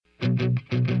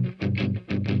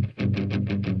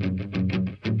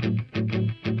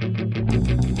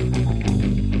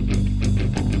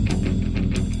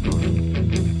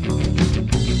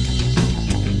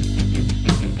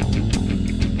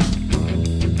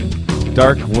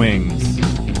Dark Wings.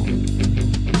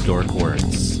 Dork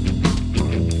Words.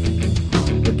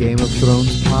 The Game of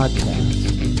Thrones podcast.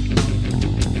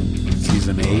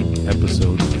 Season 8,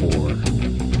 Episode 4.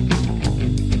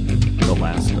 The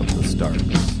Last of the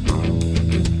Starks.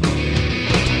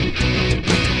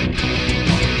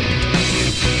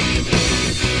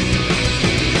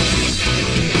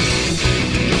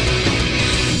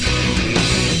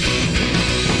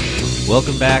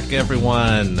 Welcome back,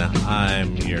 everyone.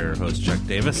 I'm your host, Chuck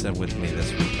Davis, and with me this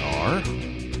week are...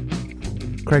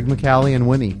 Craig McCallie and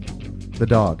Winnie, the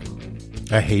dog.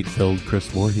 A hate-filled Chris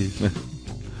Voorhees.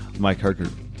 Mike Harker.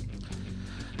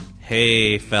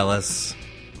 Hey, fellas.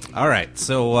 All right,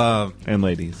 so... And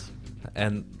ladies.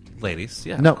 And ladies,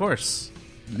 yeah, No. of course.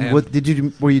 And- What did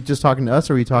you? Were you just talking to us,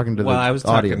 or were you talking to well, the I was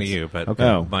audience? talking to you, but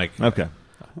Oh, Mike okay.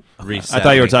 reset I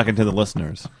thought you were me. talking to the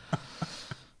listeners.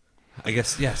 I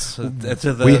guess, yes. To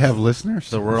the, We have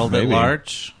listeners? the world at Maybe.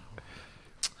 large.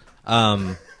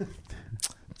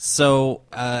 So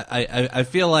I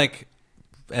feel like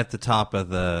at the top of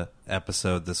the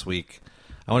episode this week,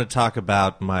 I want to talk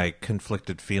about my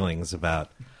conflicted feelings about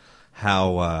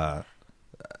how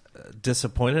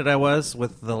disappointed I was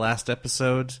with the last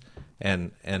episode,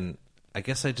 and I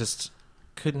guess I just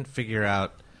couldn't figure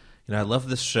out. You know, I love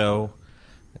this show,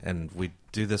 and we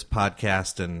do this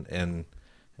podcast, and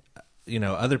you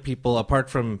know, other people, apart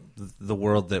from the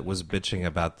world that was bitching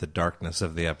about the darkness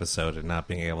of the episode and not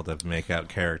being able to make out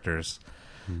characters,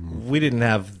 we didn't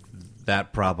have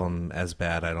that problem as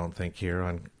bad, I don't think, here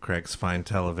on Craig's fine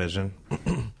television.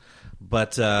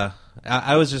 But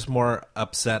I was just more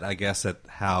upset, I guess, at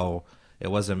how it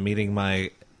wasn't meeting my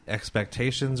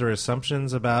expectations or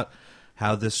assumptions about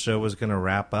how this show was going to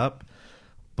wrap up.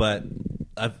 But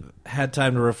I've had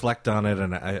time to reflect on it,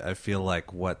 and I feel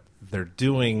like what they're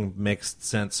doing makes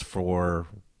sense for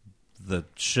the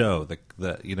show.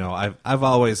 The you know, I've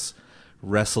always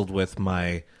wrestled with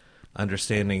my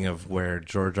understanding of where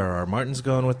George R.R. Martin's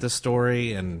going with this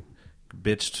story, and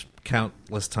bitched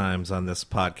countless times on this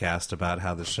podcast about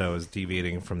how the show is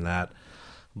deviating from that.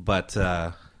 But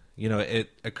you know, it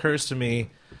occurs to me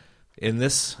in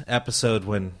this episode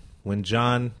when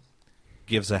Jon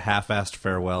gives a half-assed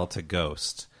farewell to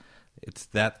Ghost, it's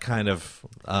that kind of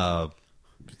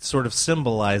sort of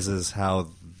symbolizes how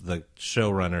the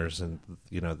showrunners and,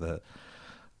 you know, the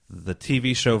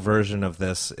TV show version of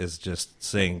this is just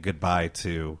saying goodbye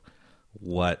to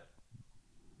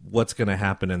what's going to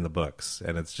happen in the books.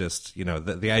 And it's just, you know,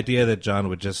 the idea that Jon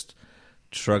would just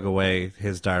shrug away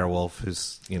his direwolf,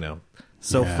 who's, you know,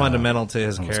 so fundamental to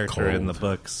his that was character in the cold.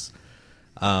 books.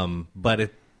 But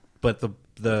the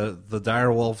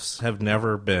direwolves have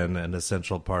never been an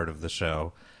essential part of the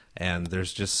show, and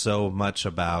there's just so much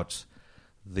about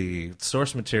the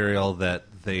source material that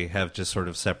they have just sort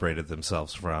of separated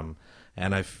themselves from.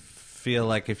 And I feel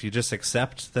like if you just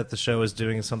accept that the show is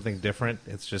doing something different,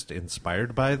 it's just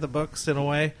inspired by the books in a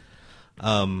way.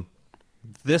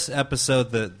 This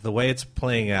episode, the way it's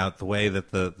playing out, the way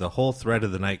that the whole thread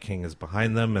of the Night King is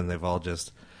behind them, and they've all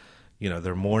just, you know,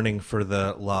 they're mourning for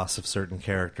the loss of certain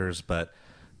characters, but,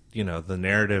 you know, the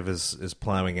narrative is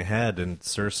plowing ahead, and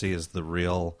Cersei is the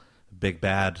real big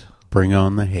bad Bring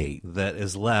on the hate. that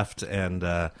is left, and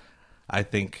I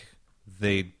think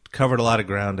they covered a lot of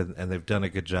ground, and they've done a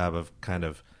good job of kind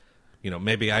of, you know,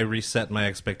 maybe I reset my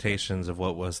expectations of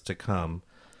what was to come,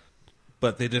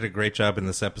 but they did a great job in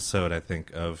this episode, I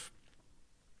think, of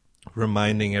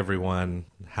reminding everyone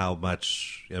how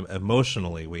much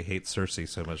emotionally we hate Cersei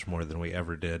so much more than we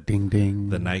ever did Ding, ding.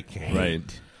 the Night King.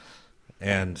 Right.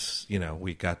 And, you know,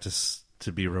 we got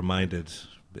to be reminded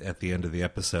at the end of the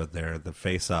episode there, the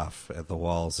face-off at the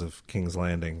walls of King's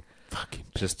Landing, Fucking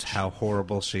just how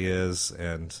horrible she is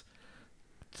and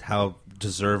how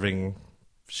deserving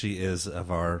she is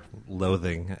of our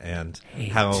loathing, and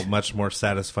how much more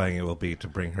satisfying it will be to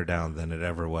bring her down than it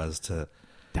ever was to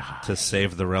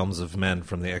save the realms of men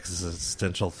from the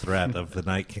existential threat of the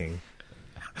Night King.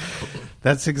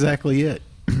 That's exactly it.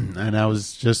 And I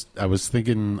was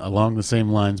thinking along the same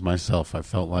lines myself. I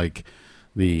felt like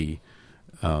the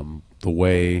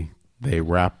way they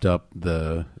wrapped up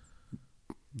the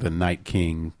Night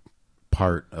King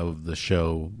part of the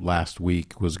show last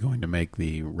week was going to make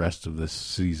the rest of this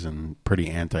season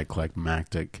pretty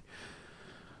anticlimactic.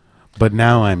 But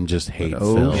now I'm just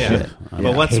hate-filled. shit. I'm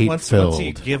But once hate-filled.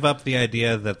 you give up the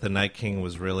idea that the Night King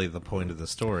was really the point of the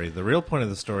story, the real point of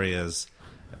the story is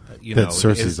that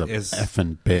Cersei's a is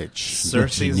effing bitch.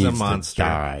 Cersei's She a needs to monster.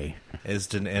 die.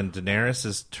 And Daenerys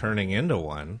is turning into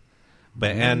one.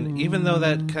 But and even though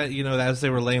that as they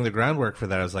were laying the groundwork for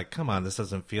that, I was like, come on, this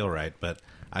doesn't feel right. But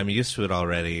I'm used to it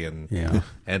already, and Yeah.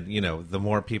 and the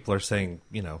more people are saying,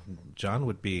 Jon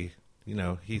would be,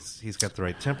 he's got the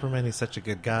right temperament. He's such a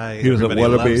good guy. He was a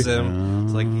Everybody wannabe. loves him.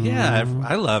 It's like, yeah,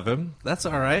 I love him. That's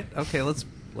all right. Okay, let's.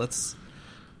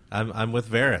 I'm with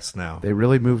Varys now. They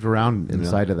really moved around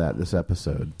inside of this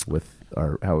episode with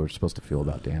how we're supposed to feel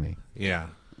about Dany. Yeah.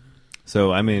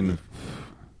 So, I mean,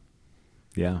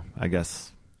 yeah, I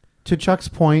guess. To Chuck's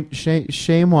point,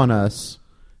 shame on us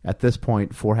at this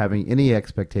point for having any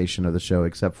expectation of the show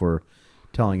except for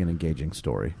telling an engaging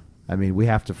story. I mean, we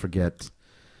have to forget.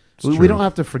 We don't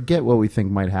have to forget what we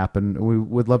think might happen. We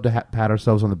would love to pat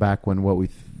ourselves on the back when what we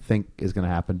think is going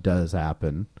to happen does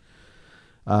happen.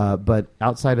 But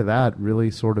outside of that,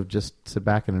 really sort of just sit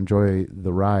back and enjoy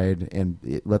the ride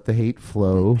and let the hate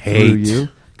flow through you.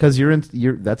 Because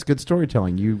that's good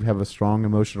storytelling. You have a strong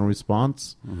emotional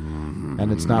response,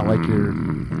 and it's not like you're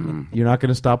not going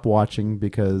to stop watching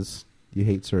because you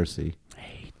hate Cersei.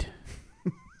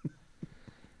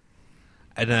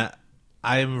 And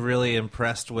I'm really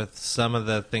impressed with some of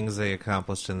the things they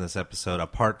accomplished in this episode,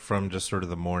 apart from just sort of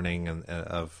the mourning and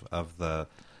of the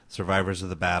survivors of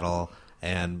the battle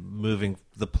and moving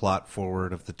the plot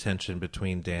forward of the tension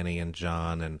between Dany and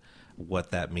Jon and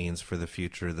what that means for the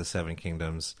future of the Seven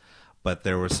Kingdoms. But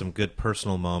there were some good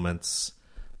personal moments.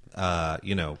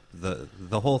 The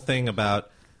whole thing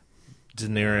about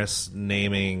Daenerys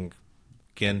naming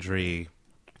Gendry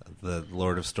the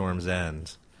Lord of Storm's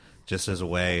End, just as a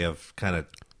way of kind of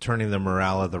turning the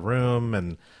morale of the room.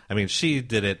 And I mean, she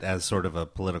did it as sort of a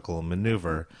political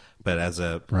maneuver, but as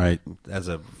a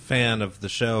fan of the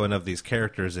show and of these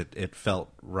characters, it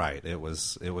felt right. It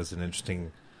was an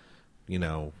interesting,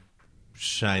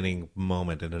 shining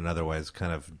moment in an otherwise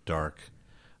kind of dark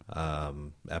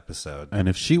episode. And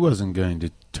if she wasn't going to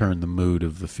turn the mood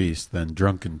of the feast, then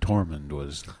drunken Tormund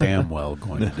was damn well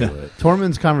going to do it.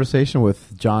 Tormund's conversation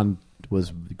with Jon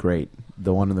was great.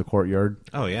 The one in the courtyard.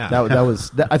 Oh yeah, that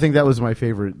was. I think that was my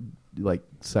favorite,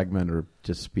 segment or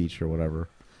just speech or whatever.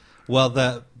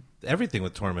 Well, everything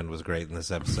with Tormund was great in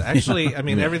this episode. Actually, I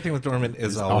mean, everything with Tormund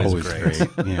is always great.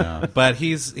 Yeah, but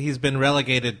he's been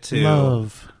relegated to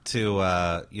love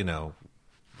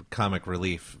comic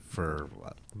relief for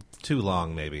too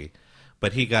long, maybe.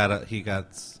 But he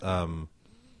got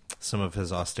some of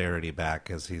his austerity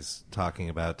back as he's talking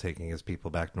about taking his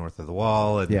people back north of the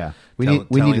wall, and we telling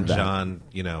needed that. Jon,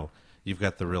 you've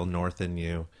got the real North in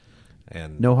you,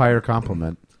 and no higher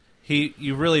compliment.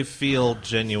 you really feel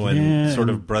genuine sort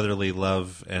of brotherly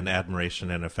love and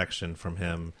admiration and affection from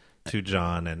him to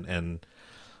Jon, and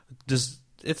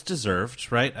it's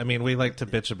deserved, right? I mean, we like to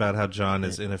bitch about how Jon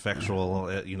is ineffectual,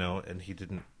 and he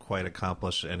didn't quite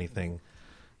accomplish anything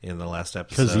in the last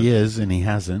episode. because he is, and he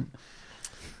hasn't.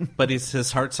 But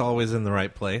his heart's always in the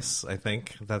right place, I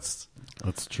think. That's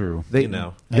true.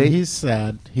 know. And he's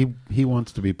sad. He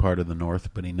wants to be part of the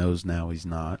North, but he knows now he's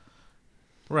not.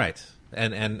 right.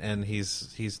 And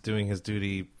he's doing his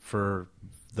duty for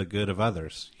the good of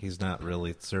others. He's not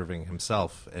really serving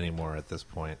himself anymore at this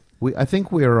point. I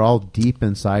think we are all deep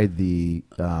inside the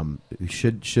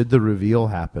should the reveal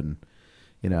happen.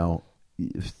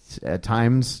 At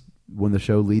times when the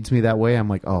show leads me that way, I'm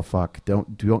like, oh fuck,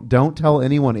 don't tell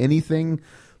anyone anything.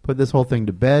 Put this whole thing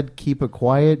to bed. Keep it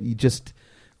quiet. You just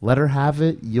let her have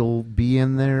it. You'll be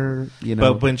in there.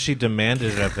 But when she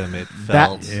demanded it of him, it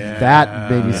felt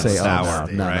that made me say, sour,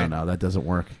 oh no, right? no, that doesn't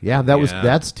work. Yeah,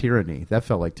 that's tyranny. That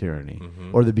felt like tyranny,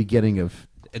 or the beginning of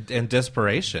and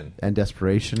desperation.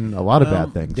 A lot of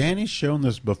bad things. Dany's shown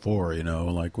this before,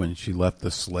 like when she left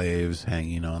the slaves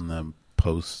hanging on the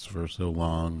posts for so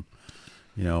long,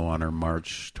 on her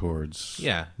march towards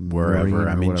wherever. Marine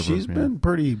I or mean, whatever, she's been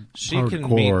pretty She hardcore.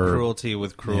 can meet cruelty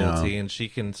with cruelty, and she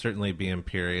can certainly be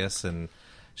imperious, and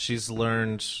she's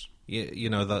learned,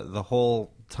 the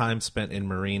whole time spent in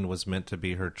Marine was meant to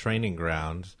be her training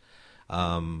ground,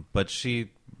 but she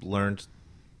learned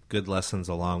good lessons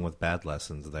along with bad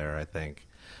lessons there, I think.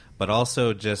 But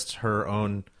also just her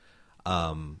own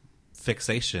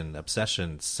fixation,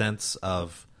 obsession, sense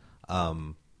of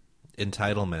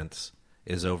entitlement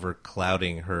is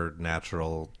overclouding her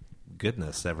natural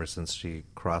goodness ever since she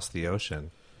crossed the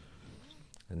ocean.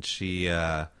 And she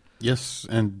Yes,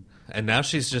 and now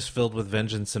she's just filled with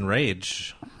vengeance and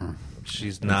rage.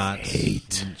 She's not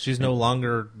hate. She's no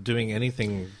longer doing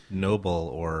anything noble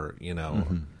or,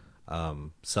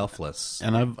 selfless.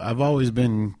 And I've always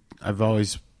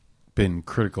been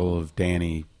critical of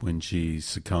Dany when she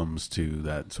succumbs to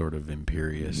that sort of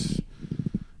imperious,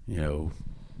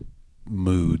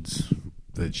 moods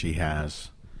that she has.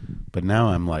 But now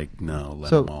I'm like, no, let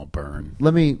them all burn.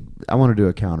 I want to do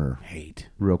a counter Hate.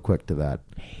 real quick to that.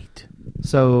 Hate.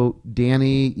 So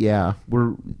Dany,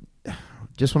 we're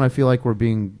just when I feel like we're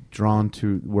being drawn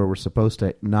to where we're supposed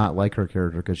to not like her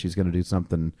character because she's going to do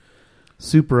something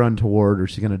super untoward or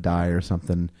she's going to die or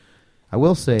something. I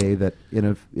will say that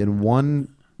in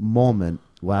one moment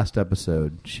last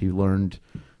episode, she learned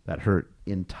that her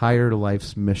entire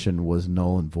life's mission was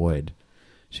null and void.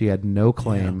 She had no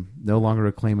claim, no longer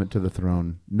a claimant to the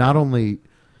throne. Not only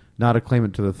not a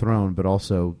claimant to the throne, but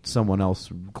also someone else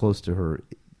close to her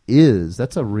is.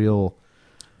 That's a real...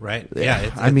 Right.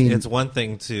 Yeah. It's one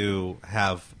thing to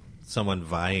have someone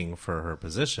vying for her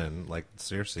position, like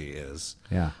Cersei is.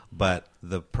 Yeah. But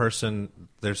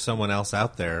there's someone else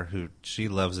out there who she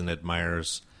loves and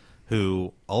admires,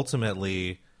 who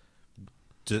ultimately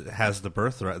has the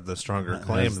birthright, the stronger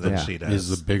claim than she does.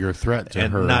 Is the bigger threat to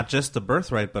and her. not just the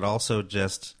birthright, but also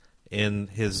just in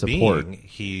his Support. being,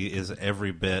 he is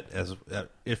every bit as,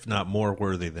 if not more,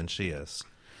 worthy than she is.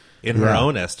 In her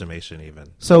own estimation, even.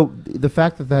 So the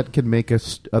fact that could make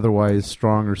us otherwise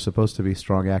strong or supposed to be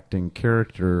strong acting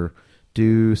character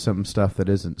do some stuff that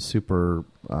isn't super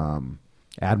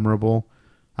admirable,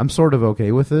 I'm sort of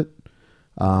okay with it.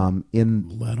 Let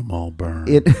them all burn.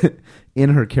 In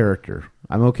her character,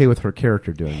 I'm okay with her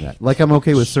character doing that. Like I'm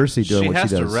okay with Cersei doing what she does.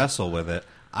 She has to wrestle with it.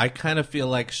 I kind of feel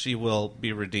like she will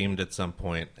be redeemed at some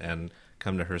point and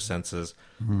come to her senses.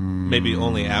 Maybe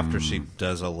only after she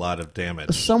does a lot of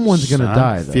damage. Someone's going to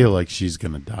die, I though. feel like she's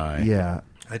going to die. Yeah.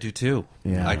 I do too.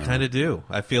 Yeah. I kind of do.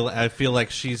 I feel like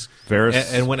she's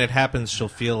Varys- and when it happens, she'll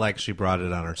feel like she brought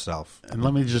it on herself. And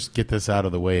let me just get this out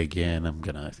of the way again. I'm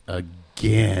going to,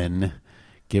 again,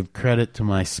 give credit to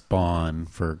my spawn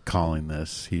for calling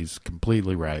this. He's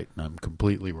completely right, and I'm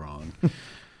completely wrong.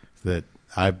 That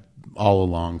I all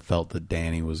along felt that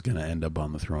Dany was going to end up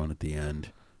on the throne at the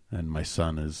end. And my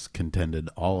son has contended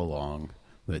all along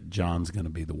that Jon's going to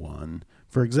be the one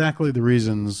for exactly the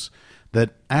reasons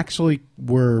that actually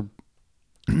were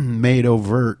made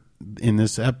overt in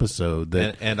this episode.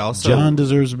 That and also Jon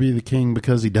deserves to be the king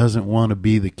because he doesn't want to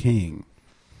be the king.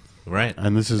 Right.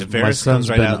 And this is Varys my son's comes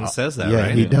right been, out and says that, yeah,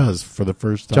 right? he does for the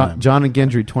first time. John and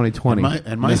Gendry 2020.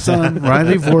 And my son,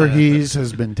 Riley Voorhees,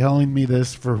 has been telling me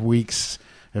this for weeks,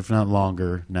 if not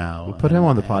longer now. We'll put him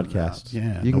on the podcast.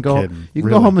 Yeah, you can no go. kidding. You can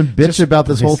Really. go home and bitch Just about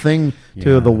this whole thing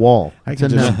to Yeah. the wall. I It's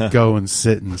can in just there. go and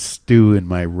sit and stew in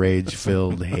my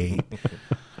rage-filled hate.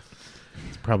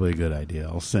 It's probably a good idea.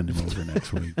 I'll send him over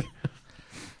next week.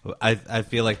 I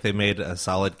feel like they made a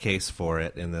solid case for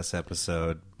it in this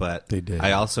episode, but They did.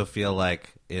 I also feel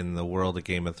like in the world of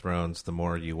Game of Thrones, the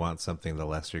more you want something, the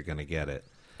less you're going to get it.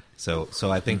 So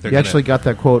I think they're You gonna, actually got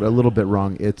that quote a little bit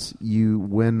wrong. It's you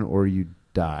win or you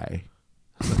die.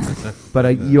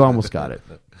 But you almost got it.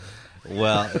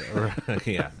 well,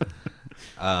 yeah.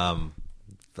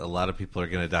 A lot of people are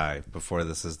going to die before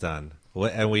this is done,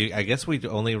 and I guess we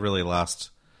only really lost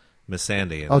Miss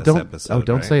Sandy in this episode.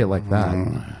 Don't right? say it like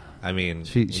that. I mean,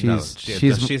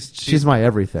 She's my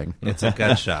everything. It's a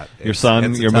gunshot. Your sun,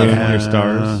 it's a your tough moon, one. your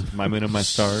stars, my moon and my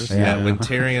stars. Yeah, when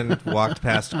Tyrion walked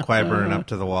past Qyburn up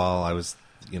to the wall, I was,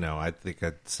 I think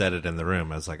I said it in the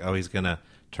room. I was like, oh, he's going to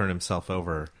turn himself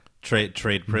over, trade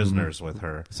prisoners with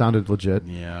her. Sounded legit.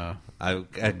 Yeah.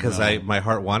 Because my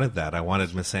heart wanted that. I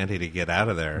wanted Miss Sandy to get out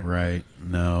of there. Right.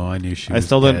 No, I knew she I was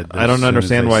still dead don't. I as don't soon as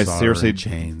understand they why saw her in Cersei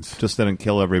chains. just didn't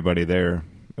kill everybody there.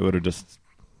 It would have just.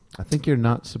 I think you're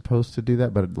not supposed to do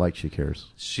that, but like she cares.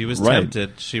 She was Right.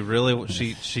 tempted. She really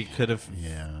she could have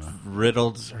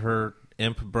riddled her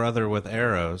imp brother with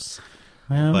arrows.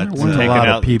 Well, But, there weren't taking a lot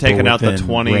out- of people taking out the within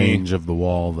 20 range of the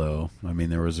wall, though. I mean,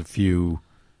 there was a few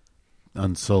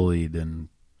unsullied,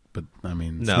 but I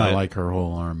mean, it's No, not like her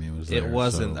whole army was there. It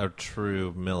wasn't so- a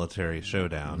true military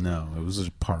showdown. No, it was a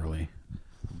parley.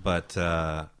 But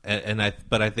I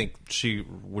think she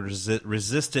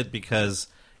resisted because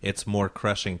it's more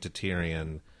crushing to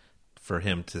Tyrion for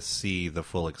him to see the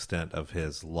full extent of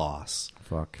his loss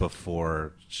Fuck.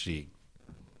 before she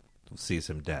sees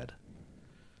him dead.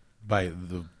 By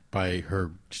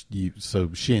her, so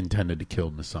she intended to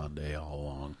kill Missandei all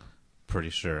along. Pretty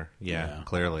sure, yeah.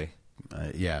 Clearly.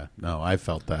 Yeah, no, I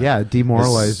felt that. Yeah,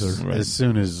 demoralize as, her. Right. as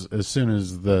soon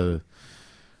as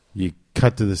you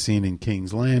cut to the scene in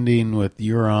King's Landing with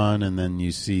Euron, and then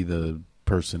you see the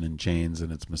person in chains,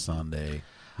 and it's Missandei.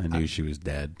 I knew she was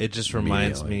dead. It just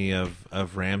reminds immediately. me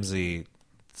of Ramsay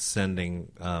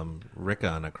sending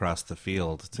Rickon across the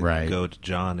field to Right. goad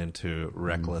Jon into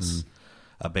reckless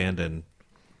abandon.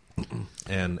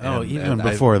 Even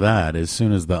before that, as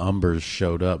soon as the Umbers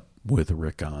showed up with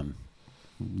Rickon,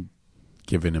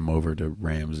 giving him over to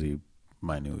Ramsay,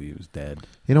 I knew he was dead.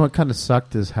 You know what kind of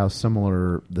sucked is how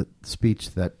similar the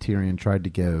speech that Tyrion tried to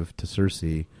give to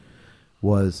Cersei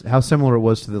was, how similar it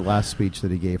was to the last speech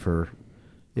that he gave her.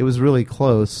 It was really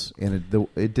close, and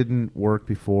it didn't work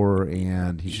before,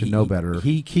 and he should know better.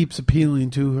 He keeps appealing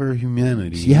to her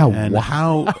humanity. Yeah, and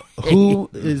who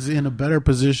is in a better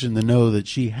position to know that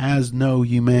she has no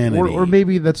humanity? Or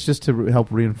maybe that's just to help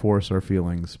reinforce our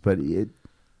feelings, but it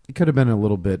could have been a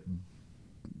little bit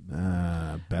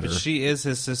better. But she is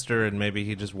his sister, and maybe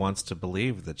he just wants to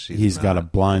believe that she's. He's not. got a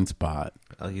blind spot.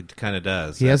 He kind of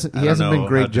does. He hasn't I don't know been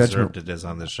great how judgment. deserved it is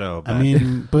on the show. But I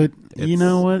mean, but you It's-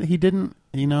 know what? He didn't.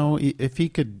 You know, if he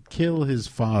could kill his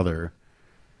father,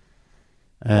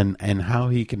 and how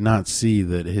he could not see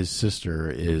that his sister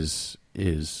is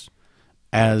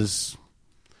as,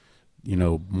 you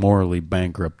know, morally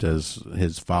bankrupt as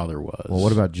his father was. Well,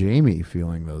 what about Jaime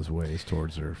feeling those ways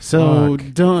towards her? So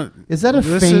Fuck. don't. Is that a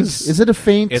this feint? is- Is it a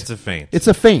feint? it's a feint. It's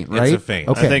a feint, right? It's a feint.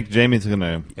 Okay. I think Jamie's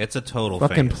gonna. It's a total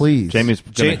Fucking feint. please. Jamie's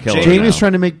gonna Ja- kill her. Jamie's now.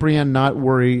 trying to make Brienne not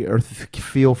worry or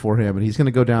feel for him, and he's going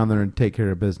to go down there and take care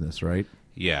of business, right?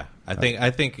 Yeah, I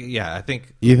think.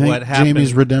 You think what happened?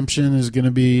 Jamie's redemption is going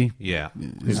to be? Yeah.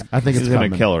 I think He's it's gonna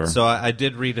coming. kill her. So I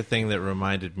did read a thing that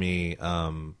reminded me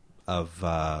of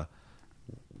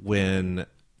when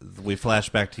we flash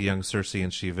back to young Cersei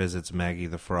and she visits Maggie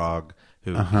the Frog,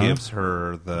 who gives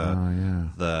her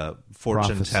the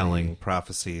fortune telling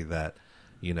prophecy that,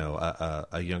 you know,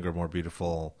 a younger, more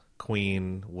beautiful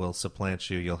queen will supplant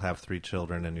you. You'll have 3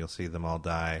 children, and you'll see them all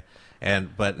die.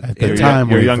 But At the it- time,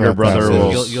 your we younger thought brother that will-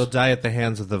 was- You'll die at the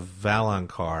hands of the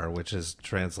Valonqar, which is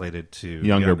translated to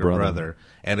Younger brother.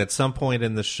 And at some point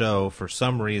in the show, for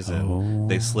some reason,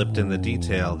 they slipped in the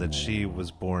detail that she was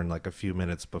born like a few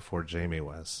minutes before Jaime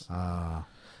was.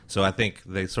 So I think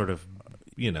they sort of,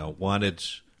 you know, wanted,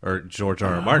 or George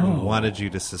R. R. Martin wanted you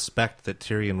to suspect that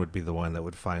Tyrion would be the one that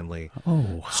would finally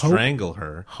strangle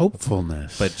her.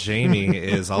 hopefulness. But Jaime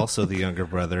is also the younger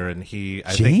brother, and I think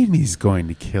Jamie's going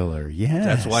to kill her. Yes,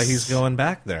 that's why he's going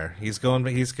back there. He's going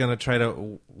to try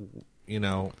to, you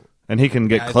know, and he can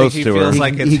get I close think he to her. feels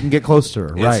like He can get close to her,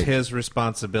 it's right? his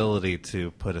responsibility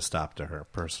to put a stop to her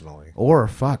personally. Or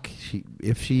fuck,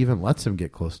 if she even lets him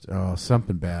get close to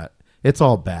something bad. It's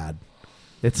all bad.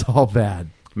 It's all bad.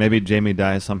 Maybe Jamie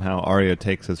dies somehow. Arya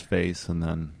takes his face, and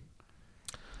then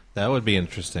That would be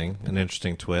interesting, an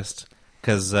interesting twist.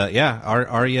 Because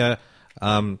Arya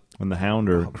when the Hound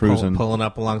are cruising. pulling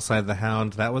up alongside the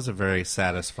Hound, that was a very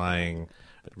satisfying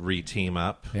re-team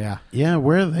up. Yeah. Yeah,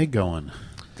 where are they going?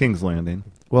 King's Landing.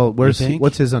 Well, You think?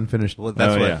 what's his unfinished? Well,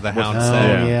 that's Oh, what yeah. the Hound Oh,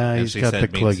 said. yeah, and he's she got said,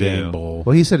 the "Me too." Clegane Bowl.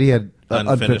 Well, he said he had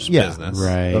Unfinished business.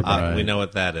 Right, right. We know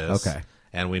what that is. Okay.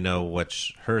 And we know what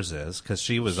hers is, because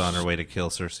she was on her way to kill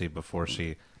Cersei before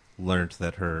she learned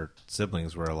that her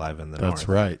siblings were alive in the north. That's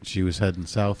right. She was heading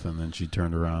south, and then she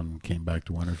turned around and came back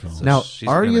to Winterfell. So Now, she's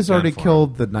gonna Arya's gun already for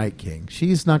killed the Night King.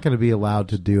 She's not going to be allowed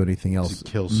to do anything else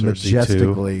kill Cersei,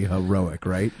 majestically heroic,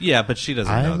 right? Yeah, but she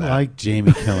doesn't I know that. like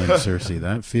Jamie killing Cersei.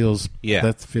 That feels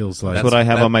like That's what I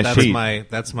have on my that's sheet.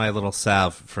 That's my little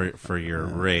salve for your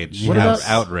rage. What about-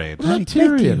 outrage? Not Thank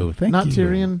Tyrion. you, thank Not you.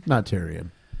 Tyrion. Not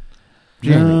Tyrion.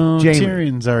 No, Jaime.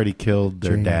 Tyrion's already killed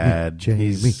their Jaime. dad. Jaime.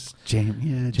 He's Jaime.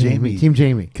 Yeah, Jaime. Jaime. Team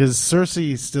Jaime. Because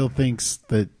Cersei still thinks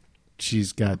that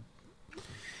she's got.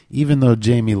 Even though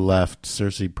Jaime left,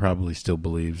 Cersei probably still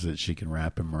believes that she can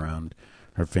wrap him around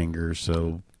her finger.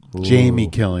 So Jaime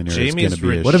killing her is going Jamie's to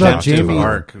be a What about shock to Jaime? her.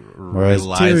 arc Whereas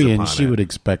relies Tyrion, upon she it. would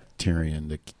expect Tyrion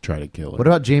to try to kill her. What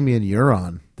about Jaime and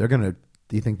Euron? They're going to.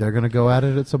 Do you think they're going to go at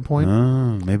it at some point?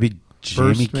 Maybe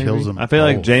Jaime First, maybe? kills him. I feel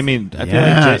like both. Jamie. I feel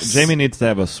Yes. like Jamie needs to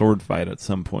have a sword fight at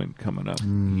some point coming up.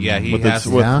 Yeah, he With has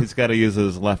his, with, Yeah. He's got to use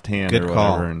his left hand Good or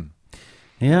call. whatever. And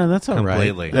Yeah, that's all right.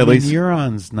 Completely. I At mean, least-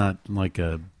 Euron's not like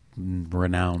a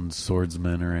renowned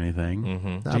swordsman or anything. Mm-hmm.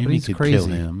 Nah, but Jaime he's could crazy. kill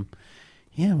him.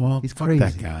 Yeah, well, He's fuck crazy.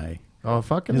 that guy. Oh,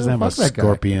 fucking He doesn't have a fuck that guy.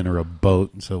 scorpion or a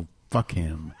boat, so fuck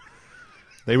him.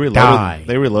 they reloaded. Die.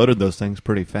 They reloaded those things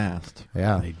pretty fast.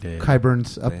 Yeah. They did.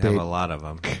 Qyburn's They have a update. lot of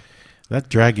them. That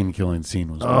dragon killing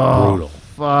scene was Oh, brutal.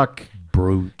 fuck.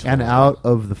 Brutal. And out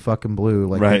of the fucking blue,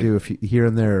 like Right. they do. If you, here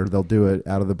and there, they'll do it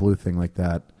out of the blue thing like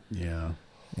that. Yeah.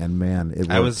 And man, it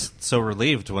I worked. was so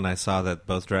relieved when I saw that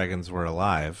both dragons were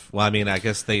alive. Well, I mean, I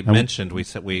guess they mentioned we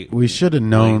said we should have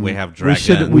known. we have we dragons.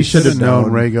 should- We should have should've known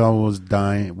known.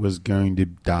 Rhaegal was going to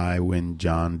die when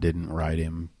Jon didn't ride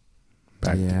him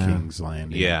back Yeah. to King's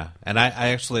Landing. Yeah, and I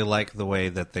actually like the way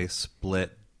that they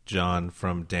split John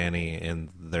from Dany in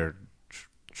their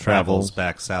travels Travels.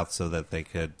 back south so that they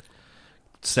could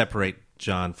separate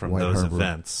Jon from White those Harbor.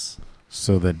 events.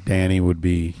 So that Danny would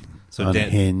be So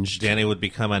unhinged. Danny would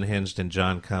become unhinged, and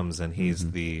Jon comes, and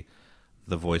he's the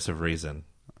voice of reason,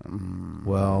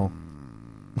 Well,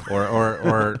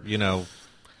 or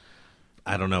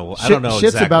I don't know. I Shit- don't know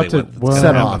shit's exactly about to what's gonna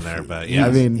set happen off. there, but Yeah. yeah,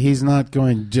 I mean- he's not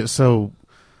going just so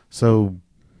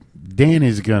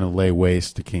Danny's going to lay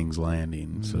waste to King's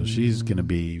Landing. So she's going to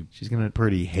be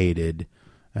pretty hated,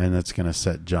 and that's going to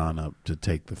set Jon up to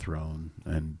take the throne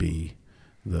and be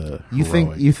the you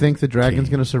heroic think the dragon's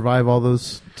king. going to survive all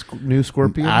those new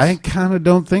scorpions? I kind of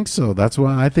don't think so. That's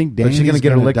why I think But Danny's she's gonna get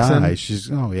her gonna licks die. in? She's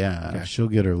Okay. she'll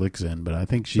get her licks in, but I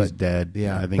think she's But, dead.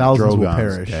 yeah, I think thousands will Drogon's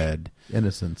perish. dead.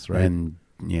 Innocence, right? And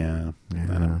and Yeah.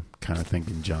 I'm kind of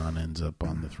thinking Jon ends up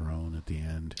on the throne at the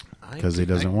end I because he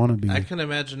can- doesn't want to be. I can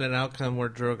imagine an outcome where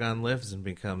Drogon lives and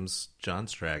becomes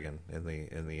Jon's dragon in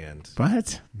the end.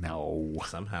 But no.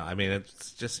 Somehow, I mean, it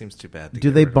just seems too bad. To Do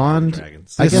get they rid of all the bond?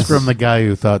 dragons. I This guess- is from the guy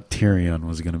who thought Tyrion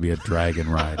was going to be a dragon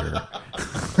rider,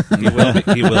 He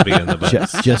will be in the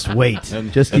books. just wait.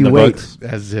 And- Just and you the wait. books.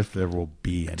 as if there will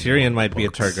be any Tyrion more might be a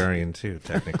books. Targaryen too,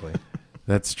 technically.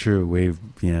 That's true.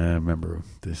 I remember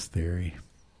this theory.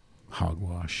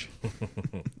 Hogwash.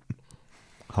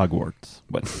 Hogwarts.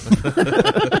 What?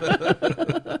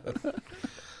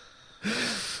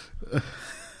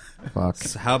 Fuck.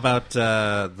 So how about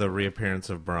the reappearance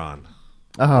of Bronn?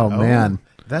 Oh, man.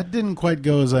 That didn't quite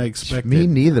go as I expected. Me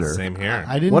neither. Same here.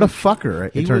 I didn't. What a fucker,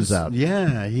 it he turns was- out.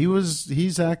 Yeah,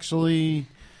 he's actually.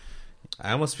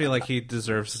 I almost feel like he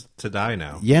deserves to die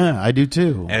now. Yeah, I do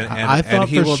too. And- I thought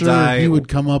he for will sure die- he would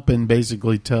come up and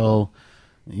basically tell,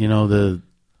 the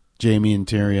Jaime and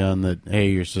Tyrion that,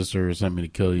 hey, your sister sent me to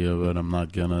kill you, but I'm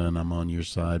not gonna, and I'm on your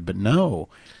side. But no,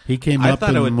 he came I up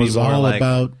thought it would and be was more all like-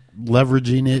 about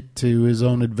leveraging it to his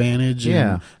own advantage.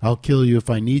 Yeah. and I'll kill you if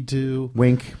I need to.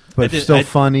 Wink, but did- still I-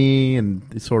 funny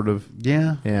and sort of,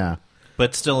 Yeah, yeah.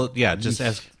 But still, yeah, just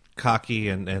as cocky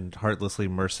and heartlessly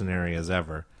mercenary as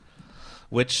ever,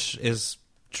 which is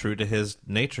true to his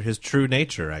nature, his true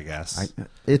nature, I guess.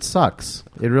 It sucks.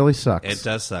 It really sucks. It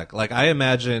does suck. Like, I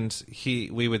imagined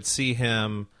we would see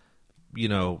him,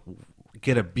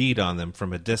 get a beat on them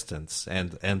from a distance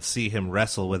and see him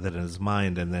wrestle with it in his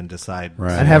mind and then decide.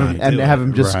 Right. And have to him do and it. have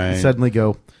him just Right. suddenly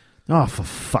go, oh, for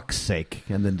fuck's sake,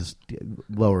 and then just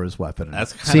lower his weapon. And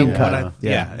That's kind scene of cut. what I.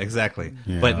 Yeah, exactly.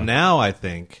 Yeah. But now I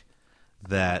think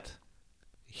that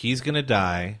he's going to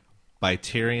die by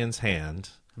Tyrion's hand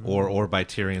or by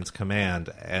Tyrion's command,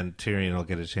 and Tyrion will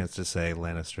get a chance to say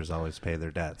Lannisters always pay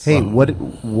their debts. Hey, what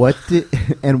did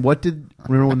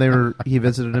remember when he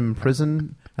visited him in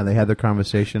prison and they had their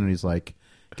conversation and he's like,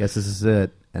 guess this is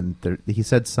it, and he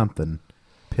said something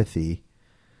pithy.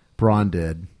 Bronn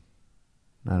did.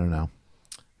 I don't know.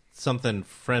 Something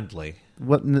friendly.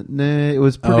 What? It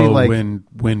was pretty like when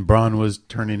Bronn was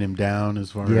turning him down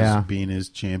as far Yeah. as being his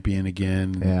champion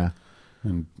again. yeah,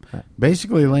 And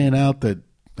basically laying out that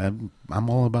I'm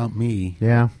all about me.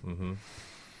 yeah.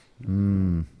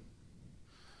 Mm-hmm.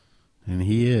 And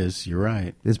he is. You're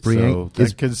right. Is Brienne- So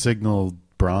that could signal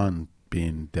Bronn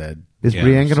being dead. Is Yeah,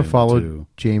 Brienne going to soon, follow too.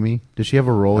 Jamie? Does she have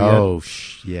a role yet? Oh,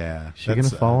 yeah. She gonna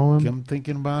follow him? I'm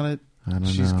thinking about it. I don't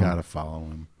She's know. got to follow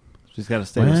him. She's got to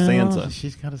stay with Sansa.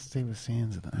 She's got to stay with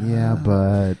Sansa. Yeah,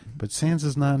 but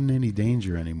Sansa's not in any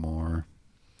danger anymore.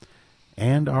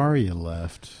 And Arya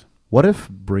left. what if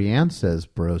Brienne says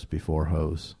bros before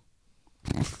hoes?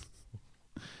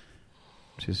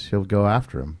 She'll go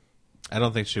after him. I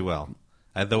don't think she will.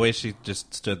 The way she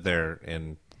just stood there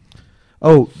in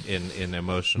Oh,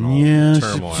 emotional Yeah, she's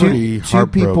turmoil. pretty two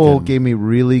people heartbroken. gave me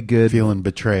really good Feeling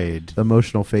betrayed.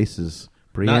 emotional faces.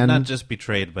 Brienne, Not just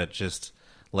betrayed, but just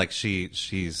like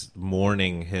she's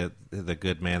mourning the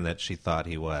good man that she thought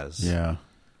he was. Yeah.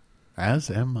 As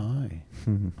am I.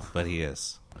 But he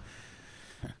is.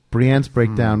 Brienne's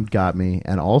breakdown got me,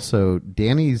 and also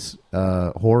Danny's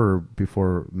horror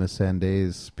before Miss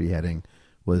Sanday's beheading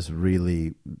was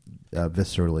really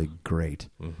viscerally great.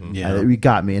 Yeah. It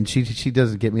got me, and she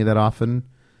doesn't get me that often.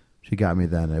 She got me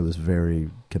then. It was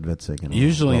very convincing. And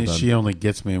Usually well done. she only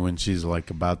gets me when she's like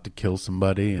about to kill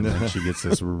somebody, and then she gets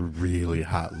this really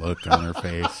hot look on her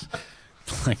face,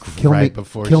 like kill right me,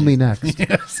 before kill she- me next.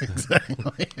 Yes,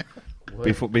 exactly.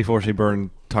 Before she burned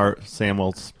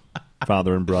Samwell's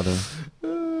father and brother.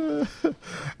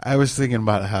 I was thinking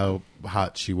about how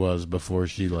hot she was before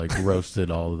she like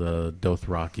roasted all the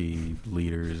Dothraki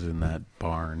leaders in that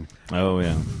barn. Oh,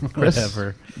 yeah. Chris,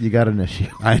 Whatever. you got an issue.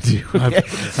 I do.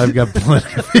 I've got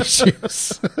plenty of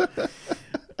issues.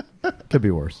 Could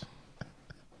be worse.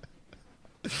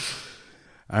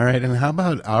 All right, and how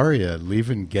about Arya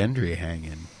leaving Gendry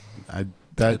hanging?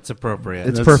 It's appropriate.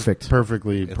 It's That's perfect.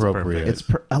 Perfectly It's appropriate.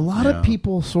 perfect. A lot of Yeah.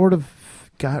 people sort of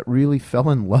really fell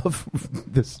in love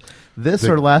with this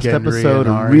The or last Gendry episode.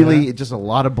 and Arya. Really, just a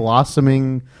lot of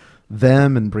blossoming.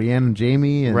 Them and Brienne and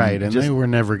Jamie, and Right, and just, they were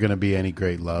never going to be any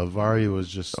great love. Arya was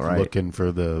just Right. looking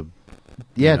for the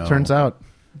yeah. you It turns know, out,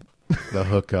 the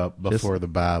hookup before the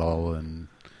battle,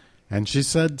 and she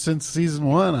said since season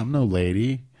 1, I'm no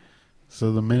lady.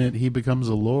 So the minute he becomes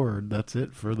a lord, that's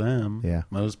it for them. Yeah.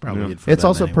 That was probably Yeah. it for it's them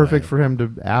also anyway. perfect for him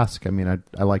to ask. I mean,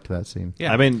 I liked that scene.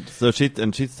 Yeah. I mean, so she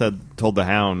told the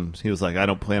Hound, he was like, I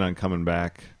don't plan on coming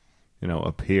back,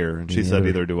 up here. And she Me said, neither.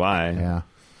 neither do I. Yeah,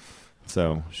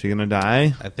 So she gonna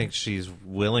die? I think she's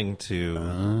willing to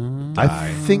I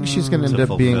die think she's going to to end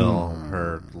up being. fulfill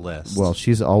her list. Well,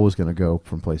 she's always going to go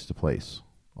from place to place.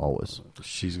 Always.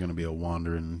 She's going to be a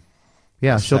wandering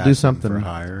Yeah, she'll do assassin for something.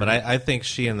 hire. but I think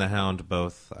she and the Hound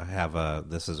both have a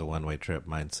this is a one-way trip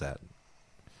mindset.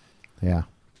 Yeah.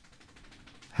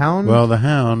 Hound. well, the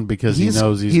Hound, because he He's-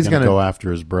 knows he's he's going to gonna- go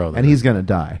after his brother. and he's going to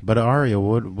die. But Arya,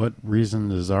 what reason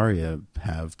does Arya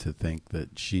have to think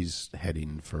that she's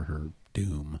heading for her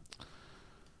doom?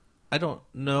 I don't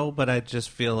know, but I just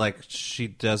feel like she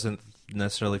doesn't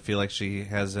necessarily feel like she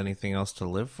has anything else to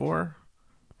live for.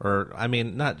 Or I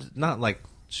mean, not like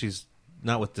she's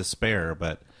not with despair,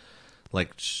 but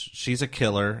like she's a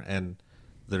killer, and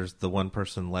there's the one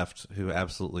person left who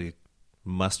absolutely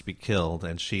must be killed,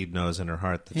 and she knows in her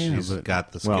heart that Yeah, she's but-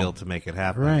 got the skill to make it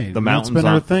happen. Right. The That's mountain's been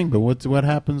her on- thing. But what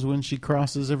happens when she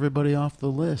crosses everybody off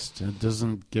the list? It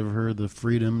doesn't give her the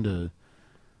freedom to.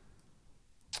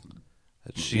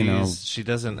 She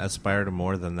doesn't aspire to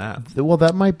more than that. Well,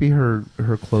 that might be her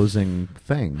closing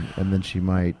thing, and then she's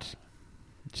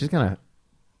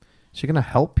gonna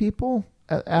help people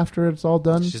after it's all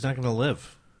done. She's not going to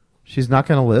live. She's not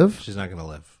gonna live. She's not going to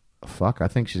live. Fuck, I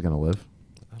think she's gonna live.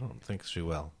 I don't think she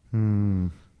will. Hmm.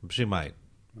 She might,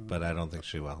 but I don't think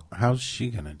she will. How's she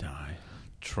gonna die?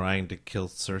 Trying to kill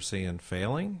Cersei and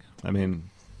failing? I mean,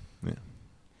 yeah.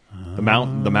 The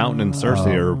mountain and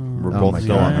Cersei are were Oh both my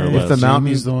still God. on her If list. the mountain-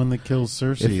 Jaime's the one that kills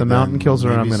Cersei. If the mountain then kills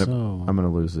her, I'm maybe gonna so. I'm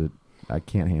gonna lose it. I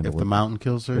can't handle If it. the mountain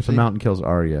kills Cersei, If the mountain kills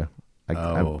Arya,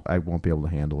 Oh. I won't be able to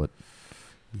handle it.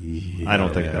 I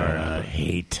don't think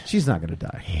hate. She's not gonna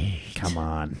die. Come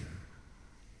on.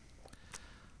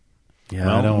 Yeah,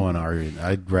 Well- I don't want Arya.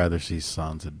 I'd rather see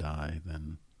Sansa die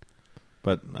than.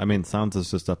 But I mean,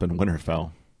 Sansa's just up in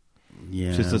Winterfell.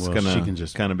 Yeah, She's just well, she gonna can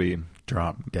just kind of be.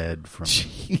 drop dead from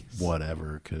Jeez.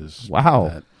 whatever. Because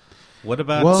Wow. What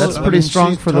about Well, That's I pretty mean,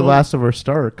 strong she's for the told- last of her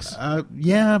Starks.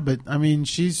 yeah, but I mean,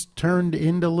 she's turned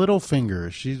into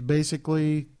Littlefinger. She's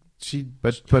basically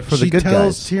But for the she good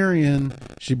tells guys. Tyrion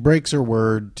she breaks her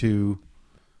word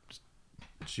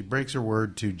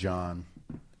to Jon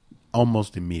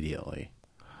almost immediately,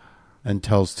 and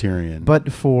tells Tyrion.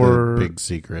 But for the big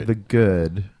secret, the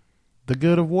good. the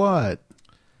good of what?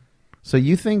 So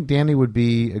you think Dany would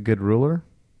be a good ruler?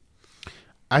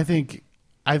 I think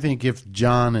if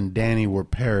Jon and Dany were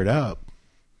paired up,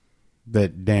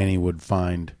 that Dany would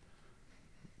find,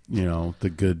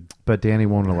 the good. But Dany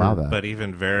won't allow that. But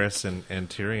even Varys and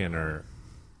Tyrion are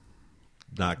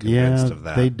not convinced Yeah, of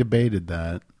that. they debated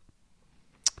that.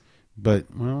 But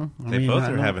They mean, both I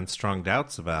are don't- having strong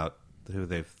doubts about who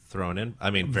they've thrown in. I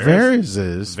mean, Varys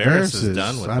is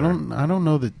done with I her. don't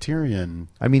know that Tyrion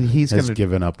I mean, he's has going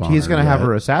given up on He's her going to have yet.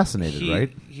 her assassinated,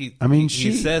 right? I mean, he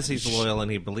she- says he's loyal and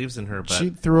he believes in her, but she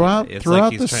throughout it's throughout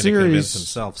like he's the trying to convince series.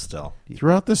 himself still.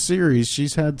 Throughout the series,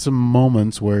 she's had some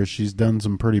moments where she's done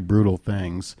some pretty brutal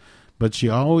things, but she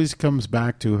always comes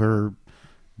back to her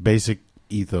basic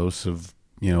ethos of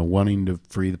wanting to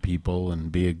free the people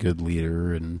and be a good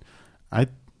leader. And I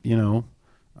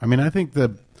think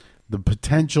the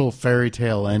potential fairy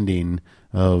tale ending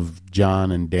of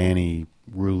Jon and Dany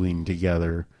ruling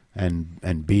together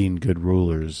and being good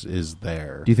rulers is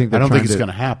there. Do you think I they're don't think trying it's to going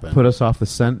to happen? Put us off the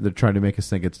scent. They're trying to make us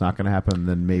think it's not going to happen, and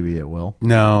then maybe it will.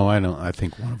 No, I don't. I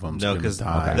think one of them's No, going to 'cause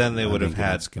die. then they I would have think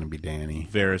had- It's going to be Dany.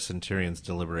 Varys and Tyrion's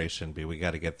deliberation be, we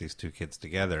got to get these two kids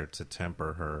together to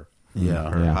temper her Yeah.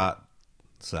 her Yeah. hot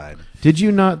side. Did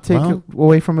you not take Well-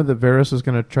 away from it that Varys was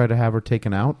going to try to have her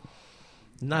taken out?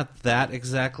 Not that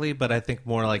exactly, but I think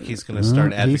more like he's going to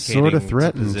start He advocating sorta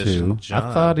threatened position to. Jon.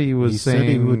 I thought he was He saying said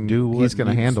he would do what he's going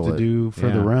to needs handle to it. do for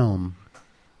the Yeah. realm.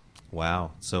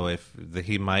 Wow. So if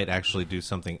he might actually do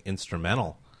something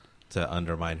instrumental to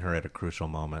undermine her at a crucial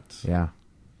moment. Yeah.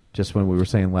 Just when we were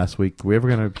saying last week, we ever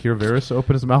going to hear Varys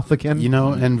open his mouth again?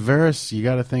 And Varys, you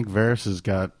got to think Varys has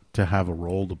got to have a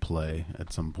role to play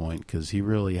at some point because he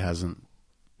really hasn't.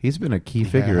 He's been a key He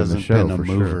figure in the hasn't show been a for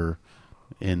mover sure.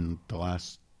 in the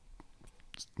last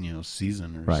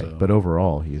season or Right, so. but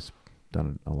overall, he's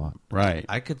done it a lot. Right.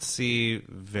 I could see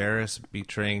Varys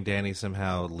betraying Dany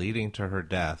somehow, leading to her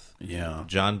death. Yeah.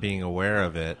 John being aware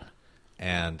of it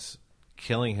and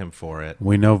killing him for it,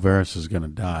 We know Varys is going to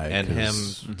die. and him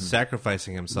 'cause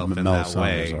sacrificing himself in Melisandre's that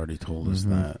way. already told us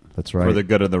that. That's right. For the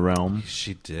good of the realm.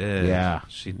 She did. Yeah.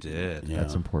 She did. Yeah.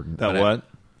 That's important. That But what?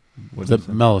 What The is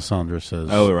it? Melisandre says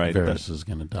Oh, right. Varys That- is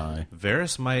going to die.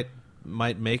 Varys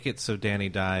might make it so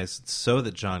Dany dies so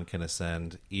that John can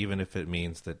ascend, even if it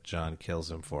means that John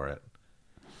kills him for it.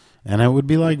 And it would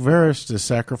be like Varys to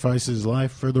sacrifice his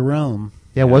life for the realm.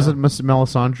 Yeah, wasn't Miss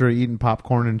Melisandre eating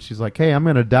popcorn and she's like, "Hey, I'm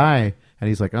going to die." And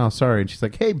he's like, "Oh, sorry." And she's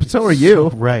like, "Hey, but so are you."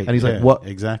 Right. And he's yeah, like, "What?"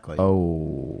 Exactly.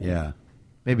 Oh. Yeah.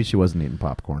 Maybe she wasn't eating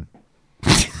popcorn.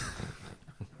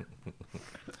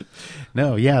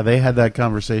 No, yeah, they had that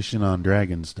conversation on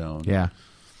Dragonstone. Yeah.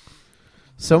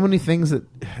 So many things that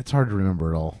it's hard to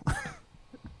remember it all.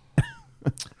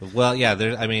 Well, yeah,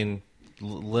 I mean,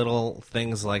 little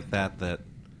things like that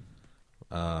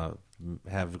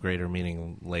have greater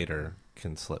meaning later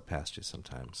can slip past you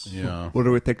sometimes. Yeah. What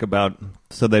do we think about?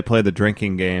 So they play the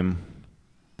drinking game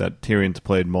that Tyrion's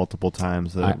played multiple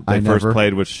times. They I first never.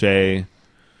 played with Shay,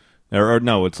 or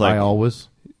no, it's like I always.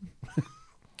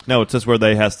 no, it's just where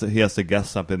he has to guess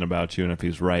something about you, and if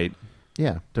he's right,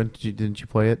 Yeah. Didn't you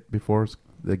play it before?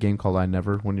 The game called I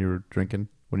Never when you were drinking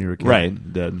when you were a kid.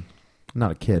 right, did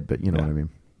Not a kid, but you know Yeah. what I mean.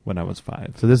 when I was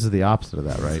 5, So this is the opposite of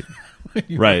that, right?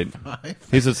 right?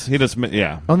 He just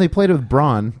yeah. Oh, and they played it with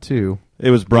Braun too.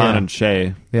 It was Bronn Yeah. and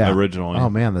Shay Yeah. originally. Oh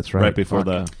man, that's right. right before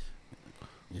Fuck.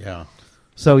 Yeah.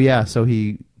 So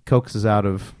he coaxes out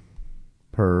of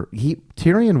her.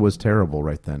 Tyrion was terrible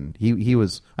right then. He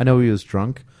was. I know he was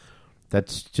drunk.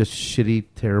 That's just shitty,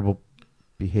 terrible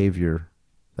behavior.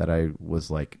 That I was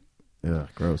like, ugh,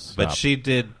 gross. But Stop. she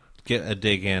did get a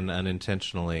dig in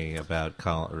unintentionally about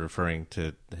referring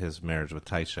to his marriage with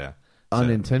Tysha.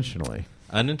 unintentionally.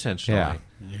 Unintentionally.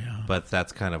 Yeah. Yeah. But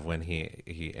that's kind of when he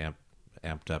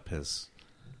amped up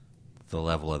the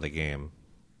level of the game.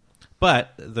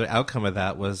 But the outcome of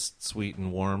that was sweet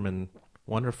and warm and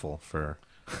wonderful for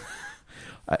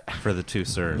the two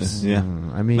sirs. Yeah.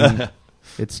 I mean,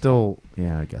 it's still.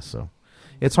 Yeah, I guess so.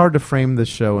 It's hard to frame this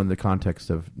show in the context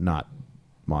of not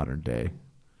modern day.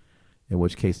 In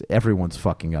which case, everyone's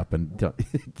fucking up and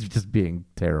just being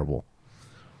terrible.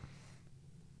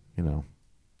 You know,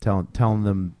 telling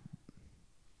them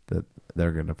that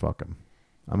they're gonna fuck them.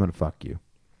 I'm gonna fuck you.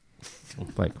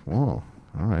 Like, whoa,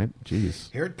 all right, jeez.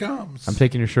 Here it comes. I'm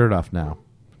taking your shirt off now.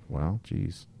 Well,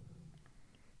 jeez.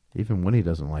 Even Winnie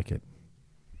doesn't like it.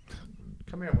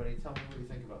 Come here, Winnie. Tell me what you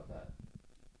think about that.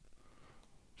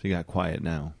 She got quiet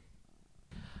now.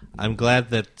 I'm glad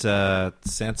that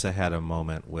Sansa had a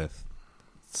moment with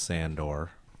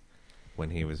Sandor when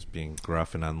he was being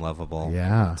gruff and unlovable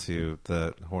Yeah. to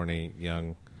the horny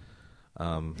young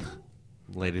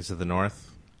ladies of the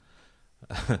North.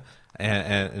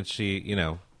 and she, you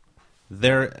know,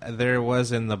 there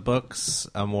was in the books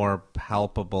a more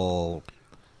palpable,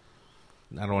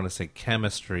 I don't want to say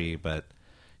chemistry, but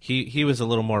he was a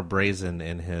little more brazen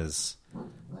in his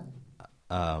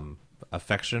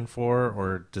affection for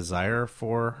or desire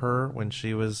for her when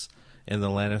she was in the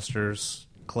Lannisters'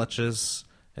 clutches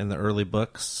in the early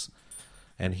books,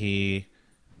 and he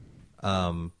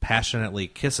passionately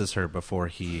kisses her before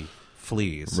he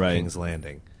flees Right. King's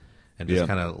Landing, and just Yeah.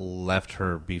 kind of left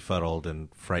her befuddled and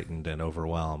frightened and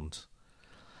overwhelmed.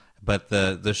 But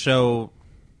the show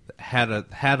had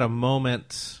a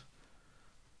moment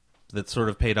that sort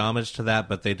of paid homage to that,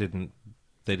 but they didn't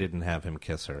have him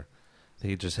kiss her.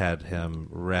 He just had him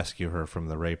rescue her from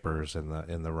the rapers in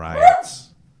the riots.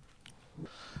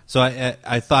 So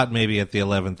I thought maybe at the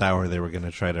 11th hour they were going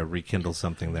to try to rekindle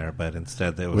something there, but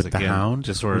instead it was With the again Hound?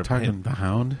 just sort We're of talking the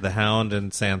Hound? the Hound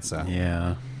and Sansa,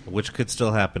 Yeah. which could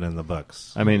still happen in the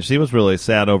books. I mean, she was really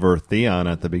sad over Theon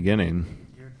at the beginning.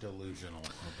 You're delusional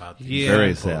about these these Yeah.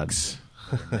 Very sad. books.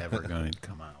 They're never going to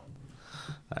come out.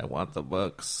 I want the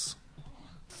books.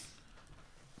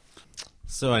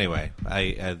 So anyway,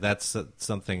 I that's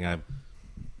something I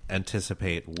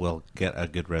anticipate will get a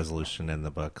good resolution in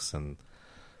the books, and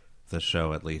the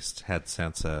show at least had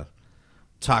Sansa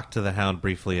talk to the Hound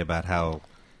briefly about how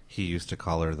he used to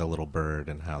call her the little bird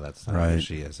and how that's not who Right.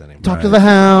 she is anymore. Talk to the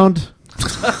Hound.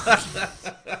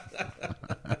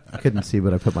 I couldn't see,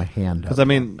 but I put my hand up. Because I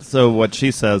mean, so what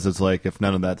she says is like, if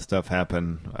none of that stuff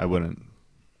happened,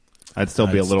 I'd still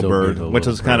be I'd a little still be bird, the which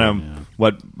little is kind of bird, yeah.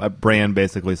 what Bran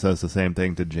basically says the same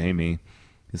thing to Jamie.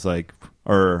 He's like,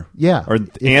 Yeah. or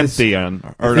If and this- Theon,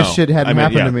 or if no, this shit hadn't I mean,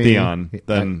 happened yeah, to me, Theon,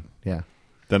 then yeah,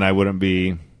 then I wouldn't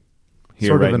be here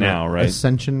sort of right an now, right?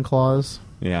 Ascension clause.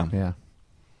 Yeah. Yeah.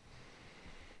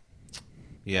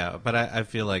 Yeah, but I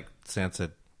feel like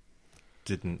Sansa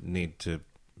didn't need to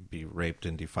be raped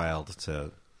and defiled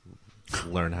to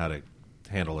learn how to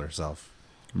handle herself.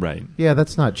 Right. Yeah,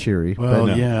 that's not cheery. Well,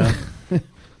 but, yeah.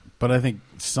 But I think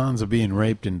Sansa being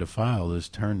raped and defiled has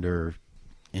turned her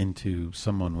into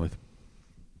someone with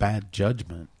bad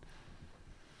judgment.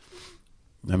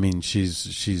 I mean,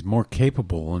 she's more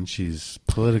capable and she's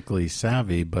politically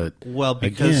savvy, but Well,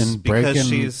 because breaking,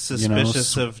 she's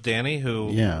suspicious you know, of Dany,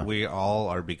 who Yeah. we all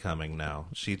are becoming now.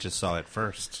 She just saw it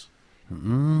first.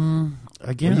 again,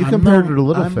 Well, you I'm compared her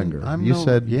to I'm- Littlefinger. I'm You no-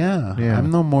 said- yeah, yeah.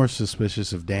 I'm no more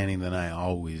suspicious of Dany than I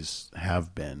always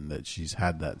have been. That she's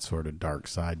had that sort of dark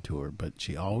side to her, but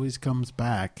she always comes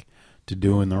back to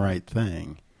doing the right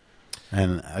thing.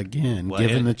 And again, Well,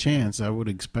 given the chance, I would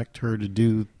expect her to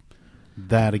do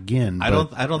that again. I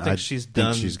but don't think she's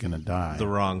done she's going to die. the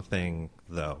wrong thing,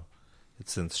 though,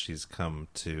 since she's come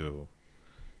to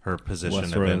her position of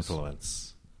Westeros. influence.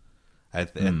 I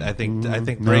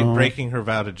think no. breaking her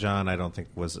vow to Jon, I don't think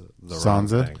was the wrong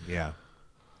Sansa? thing. Yeah,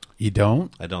 You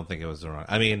don't? I don't think it was the wrong.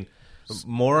 I mean,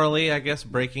 morally, I guess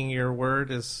breaking your word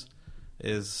is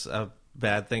a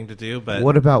bad thing to do. But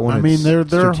what about when I mean, it's their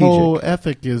strategic? whole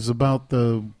ethic is about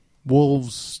the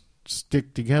wolves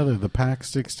stick together, the pack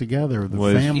sticks together, the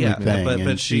Was- family yeah, thing. but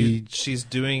and she's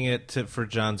doing it for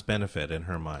Jon's benefit in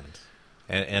her mind,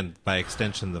 and by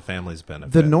extension, the family's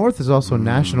benefit. The North is also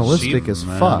nationalistic as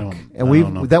I fuck, don't- and I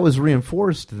don't know. that was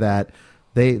reinforced that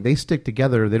they stick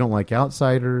together. They don't like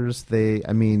outsiders.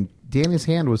 Dany's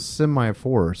hand was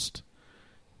semi-forced.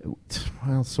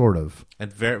 Well, sort of.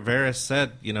 And Varys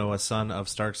said, a son of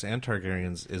Starks and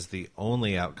Targaryens is the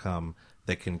only outcome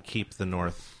that can keep the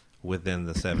North within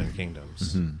the Seven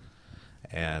Kingdoms. Mm-hmm.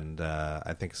 And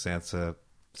I think Sansa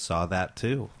saw that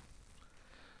too.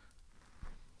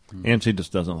 And she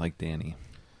just doesn't like Dany.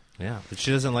 Yeah, but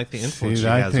she doesn't like the influence See, she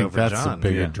I has think over that's Jon. a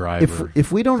bigger Yeah. driver.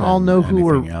 If we don't all than know who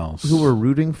anything else. we're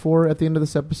rooting for at the end of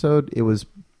this episode,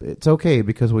 it's okay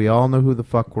because we all know who the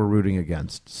fuck we're rooting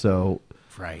against. So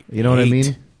right, you know what I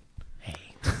mean?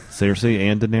 Cersei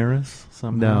and Daenerys?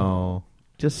 Somehow? No,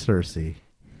 just Cersei.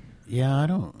 Yeah, I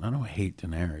don't hate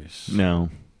Daenerys. No.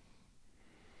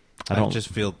 I I don't. just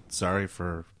feel sorry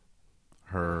for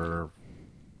her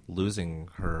losing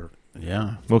her.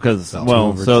 Yeah, Well, because Two so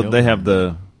of her they children. have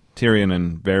the Tyrion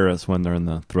and Varys when they're in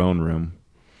the throne room.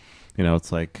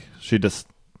 It's like she just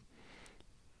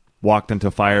walked into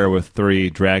fire with 3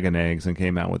 dragon eggs and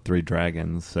came out with 3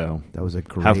 dragons. So That was a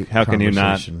great. how can you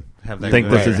not conversation. Have that think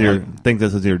good-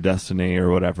 this is your destiny or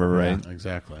whatever, right? Yeah,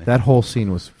 exactly. That whole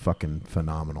scene was fucking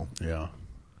phenomenal. yeah,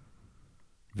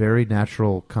 Very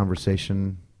natural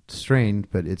conversation, strained,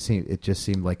 but it just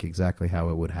seemed like exactly how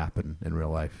it would happen in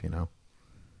real life,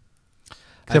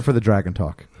 Except for the dragon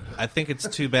talk. I think it's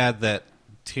too bad that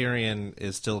Tyrion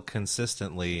is still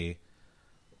consistently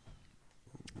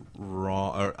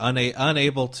wrong or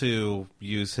unable to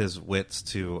use his wits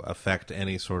to affect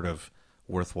any sort of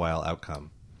worthwhile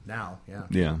outcome. Now, yeah.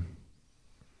 Yeah.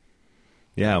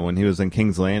 Yeah, when he was in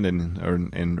King's Landing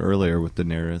and earlier with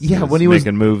Daenerys. Yeah, when he was-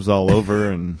 making moves all over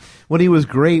and When he was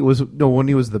great when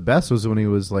he was the best was when he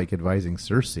was like advising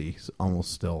Cersei.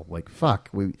 Almost still like fuck.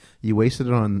 You wasted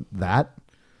it on that.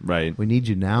 right. We need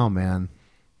you now, man.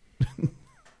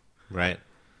 Right.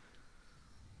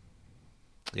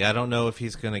 Yeah, I don't know if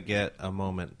he's going to get a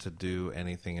moment to do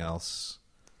anything else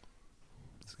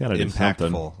He's got to do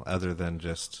something. impactful other than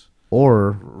just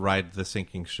Or ride the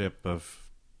sinking ship of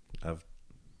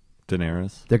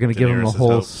Daenerys. they're going to give him a Daenerys'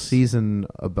 whole hopes. season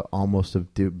almost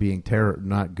of being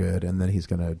not good, and then he's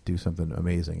going to do something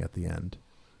amazing at the end.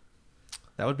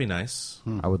 That would be nice.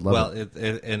 I would love Well,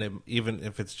 it. even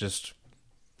if it's just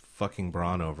fucking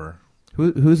Bronn over.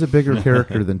 Who's a bigger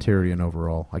character than Tyrion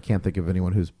overall? I can't think of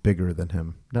anyone who's bigger than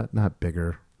him. Not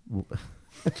bigger.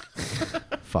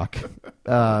 Fuck.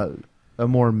 A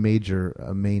more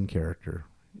main character.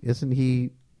 Isn't he?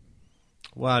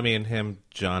 Well, I mean, him,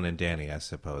 Jon, and Dany, I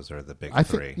suppose, are the big I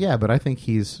three. think. Yeah, but I think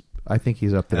he's up there.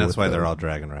 And that's with why the- they're all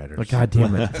dragon riders. Oh, God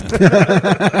damn it!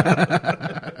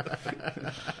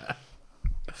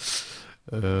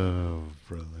 oh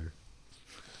brother,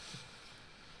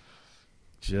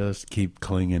 just keep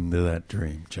clinging to that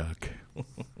dream, Chuck.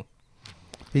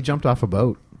 He jumped off a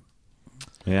boat.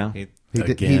 Yeah. He-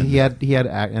 Again. He had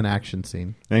an action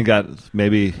scene. And got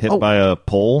maybe hit Oh. by a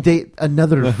pole.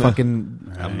 Another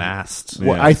fucking. a mast. Yeah.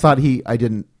 Well, I thought I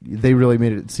didn't. They really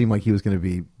made it seem like he was going to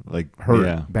be Like hurt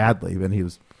Yeah. badly, and he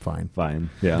was fine. Fine.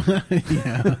 Yeah.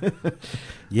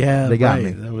 Yeah, They got right.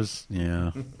 me.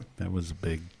 That was a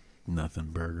big nothing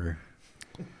burger.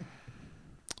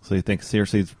 So you think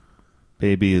Cersei's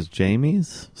baby is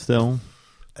Jaime's still?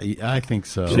 I think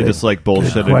so. She just like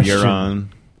bullshitted question. Euron.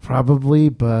 Probably,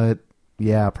 but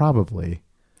yeah, probably.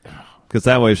 Because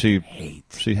that way she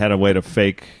had a way to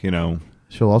fake,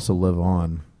 She'll also live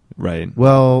on. right.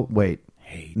 Well, wait.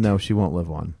 Hate. No, she won't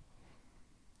live on.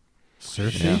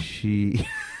 Cersei. Yeah. She.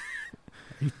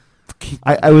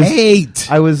 I was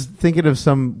Hate. I was thinking of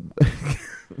some.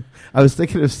 I was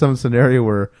thinking of some scenario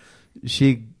where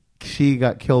she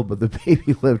got killed, but the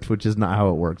baby lived, which is not how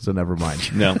it works. So never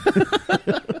mind. No.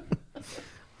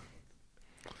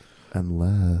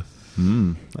 Unless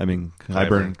I mean,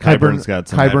 Qyburn. Qyburn's got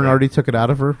some. Qyburn already took it out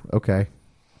of her. Okay.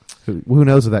 Who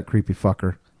knows of that creepy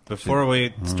fucker? Before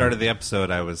we started the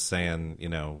episode, I was saying,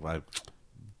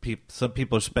 some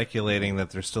people are speculating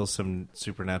that there's still some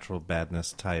supernatural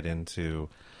badness tied into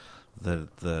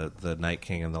the Night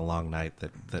King and the Long Night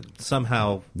that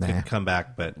somehow Nah. could come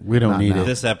back. But We don't Not need now. it.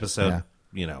 this episode,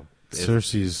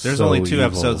 Cersei's there's so only 2 evil.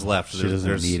 episodes left. She doesn't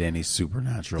There's- need any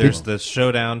supernatural. There's the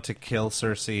showdown to kill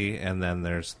Cersei, and then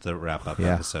there's the wrap-up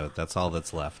Yeah. episode. That's all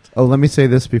that's left. Oh, let me say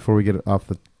this before we get off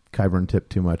the Qyburn tip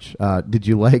too much. Did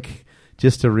you like,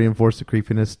 just to reinforce the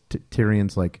creepiness,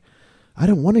 Tyrion's like, I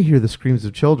don't want to hear the screams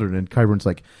of children, and Qyburn's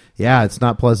like, yeah, it's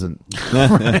not pleasant.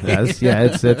 That's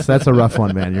a rough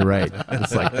one, man. You're right.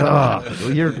 It's like, oh,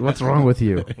 what's wrong with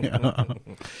you?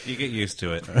 You get used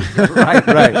to it.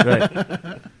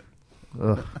 right.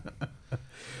 Ugh.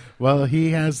 Well,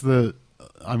 he has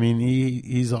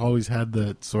he's always had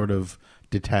that sort of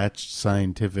detached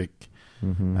scientific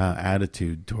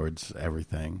attitude towards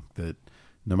everything, that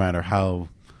no matter how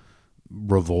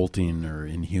revolting or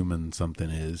inhuman something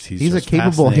is, he's a just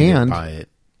capable fascinated hand. by it.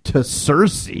 To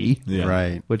Cersei, Yeah.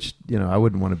 Right. which, I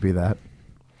wouldn't want to be that.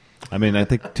 I mean, I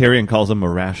think Tyrion calls him a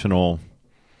rational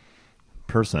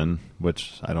person,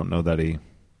 which I don't know that he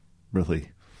really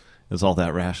is all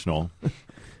that rational.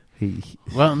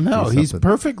 Well, no, he's something.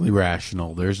 perfectly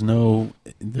rational. There's no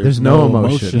no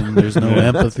emotion. There's no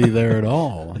empathy there at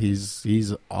all.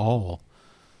 He's all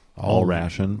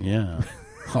ration. Yeah,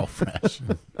 all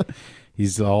ration.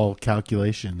 He's all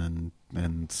calculation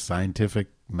and scientific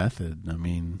method. I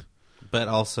mean, But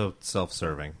also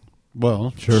self-serving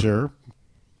well, sure.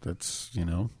 That's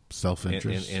in,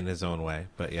 self-interest. in his own way.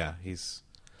 But yeah, he's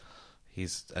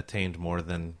attained more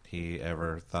than he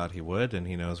ever thought he would, and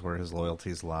he knows where his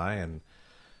loyalties lie, and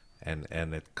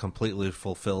it completely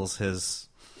fulfills his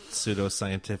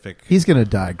pseudoscientific He's going to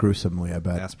die gruesomely, I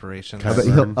bet. aspirations. I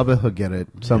bet he'll get it.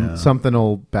 Yeah. Something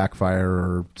will backfire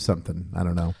or something. I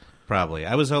don't know. Probably.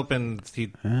 I was hoping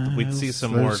we'd see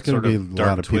some more There's gonna sort be of a dark,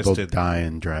 lot of people twisted die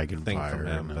in thing Dragonfire from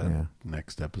him, in but- the Yeah.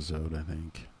 next episode, I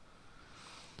think.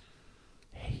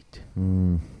 Hate.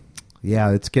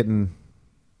 Yeah,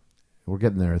 we're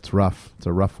getting there. It's rough. It's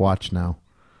a rough watch now.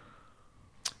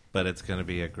 But it's going to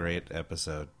be a great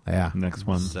episode. Yeah. Next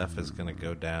one. Stuff is going to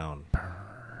go down.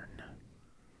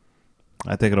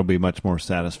 I think it'll be much more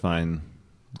satisfying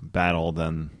battle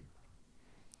than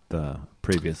the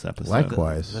previous episode.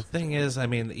 Likewise. The thing is, I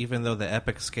mean, even though the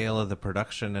epic scale of the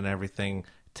production and everything,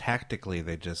 tactically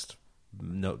they just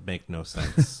make no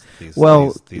sense.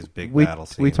 These big battle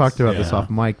scenes. We talked about this Yeah. off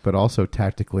mic, but also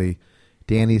tactically,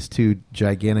 Danny's 2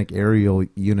 gigantic aerial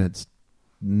units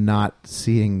not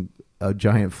seeing a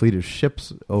giant fleet of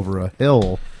ships over a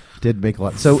hill did make a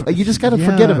lot. So you just got to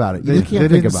forget about it. You just can't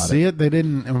think didn't about see it. it. They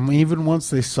didn't. And even once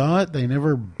they saw it, they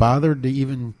never bothered to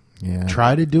even Yeah.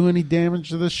 try to do any damage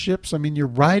to the ships. I mean, you're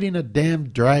riding a damn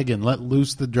dragon. Let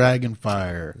loose the dragon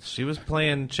fire. She was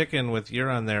playing chicken with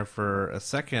Euron there for a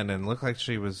second and looked like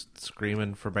she was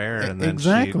screaming for bear. And then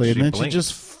exactly. she and then blinked. she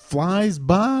just flies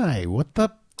by. What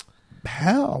the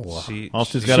hell? All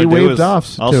she's She got to do waved is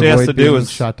off all to she has avoid to do being is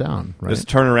shot down. Right? just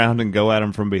turn around and go at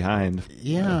him from behind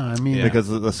Yeah, I mean, Yeah. because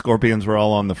the scorpions were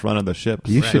all on the front of the ship.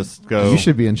 You Just go. You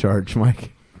should be in charge,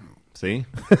 Mike. See.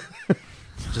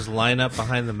 just line up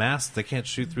behind the masts. They can't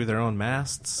shoot through their own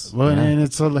masts. well, and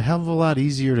it's a hell of a lot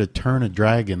easier to turn a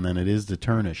dragon than it is to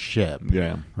turn a ship.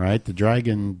 Yeah. Right? The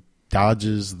dragon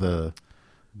dodges the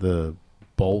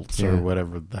bolts Yeah. or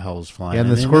whatever the hell is flying. Yeah,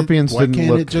 and the then scorpions why didn't can't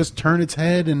look- it just turn its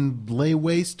head and lay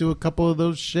waste to a couple of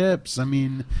those ships? I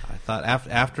mean, I thought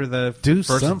after the Do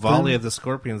first something. volley of the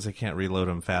scorpions, they can't reload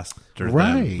them faster.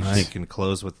 Right. Than they can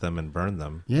close with them and burn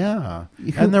them. yeah.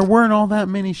 And there weren't all that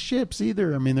many ships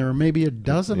either. I mean, there were maybe a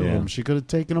dozen of Yeah. them. She could have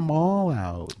taken them all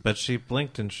out. But she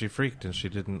blinked and she freaked and she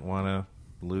didn't want to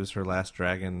lose her last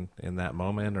dragon in that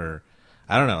moment, or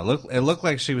I don't know. It looked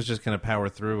like she was just going to power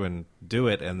through and do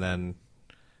it, and then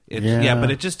Yeah. but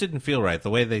it just didn't feel right. The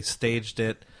way they staged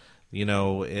it,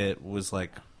 it was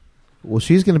like Well,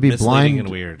 she's going to be Misleading blind and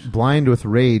weird. blind with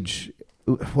rage.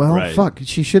 Well, Right. fuck.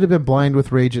 She should have been blind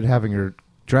with rage at having her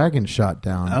dragon shot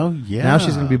down. Oh, yeah. Now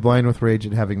she's going to be blind with rage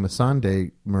at having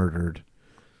Missandei murdered.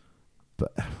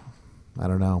 But I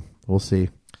don't know. We'll see.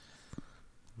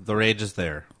 The rage is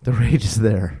there. The rage is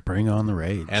there. Bring on the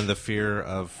rage. And the fear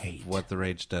of what the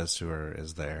rage does to her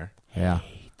is there. Yeah.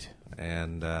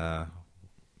 And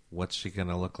what's she going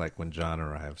to look like when John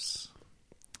arrives?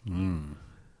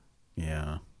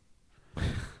 Yeah.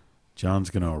 John's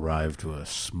going to arrive to a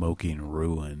smoking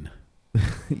ruin.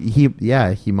 He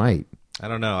might. I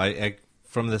don't know. I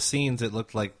from the scenes, it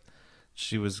looked like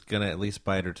she was going to at least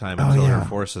bide her time until her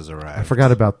forces arrived. I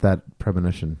forgot about that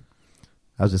premonition.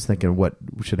 I was just thinking what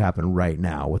should happen right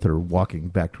now with her walking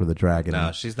back toward the dragon.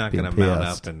 No, she's not going to mount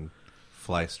up and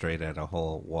fly straight at a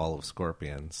whole wall of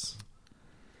scorpions.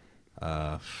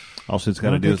 All she's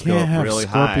got to do is go can't up have really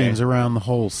high. scorpions around the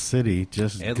whole city.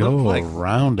 Just It go looked like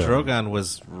around them. Drogon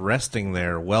was resting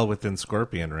there well within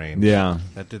scorpion range. Yeah.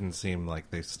 That didn't seem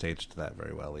like they staged that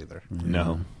very well either.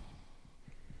 No.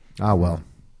 Ah, well.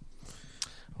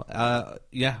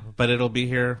 Yeah, but it'll be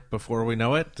here before we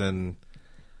know it, and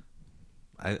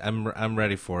I'm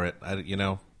ready for it.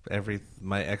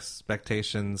 My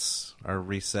expectations are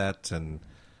reset, and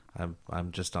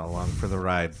I'm just along for the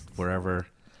ride.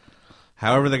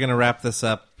 However they're going to wrap this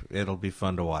up, it'll be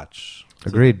fun to watch.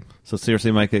 Agreed. So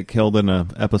Cersei might get killed in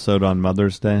an episode on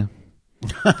Mother's Day.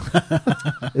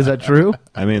 Is that true?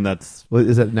 I mean, that's...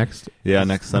 Is that next? Yeah,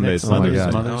 next Sunday is Oh, my Mother's God.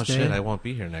 Day. Mother's Day? Shit, I won't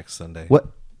be here next Sunday. What?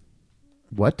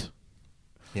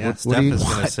 Yeah, What Steph do you- is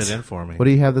going to what? sit in for me. What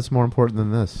do you have that's more important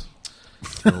than this?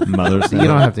 Mother's Day. You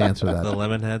don't have to answer that. The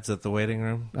Lemonheads at the waiting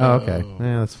room? Oh, okay.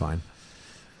 Yeah, that's fine.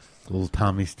 Little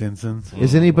Tommy Stinson's.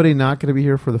 Is anybody not going to be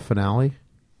here for the finale?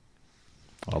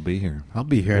 I'll be here. I'll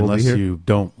be here We'll be unless here? you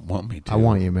don't want me to. I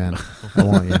want you, man. I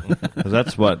want you. 'Cause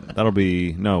that's what... That'll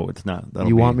be... No, it's not. That'll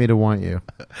You be, want me to want you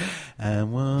I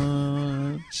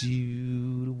want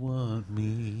you to want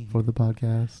me. for the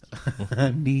podcast.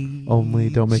 I need Only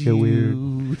don't make it weird.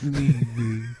 you to need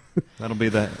me. That'll be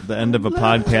the end of a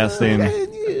podcasting...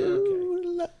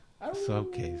 It's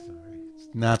okay, sorry. It's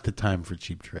not the time for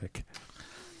Cheap Trick.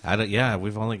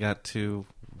 We've only got 2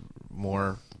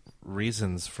 more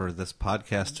reasons for this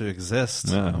podcast to exist.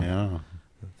 No. Yeah.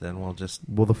 Then we'll just...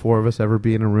 Will the 4 of us ever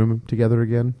be in a room together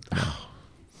again?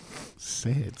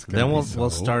 Say it. It's Then gonna we'll be so.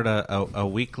 start a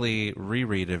weekly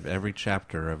reread of every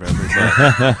chapter of every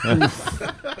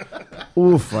book.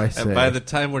 Oof, I say. And by the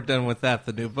time we're done with that,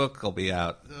 the new book will be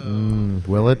out.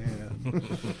 Will it?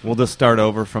 We'll just start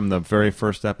over from the very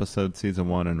first episode, season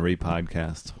 1, and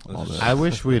re-podcast all this. I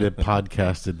wish we'd have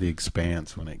podcasted The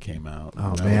Expanse when it came out.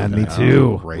 Oh, That man, would've me been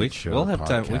too. a great show We'll have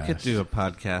time. We could podcast. do a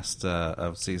podcast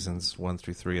of seasons 1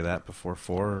 through 3 of that before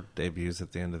 4 debuts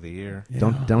at the end of the year.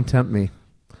 Don't tempt me.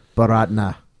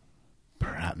 Baratna.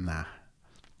 Pratna.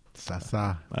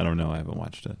 Sasa. I don't know. I haven't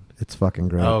watched it. It's fucking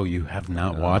great. Oh, you have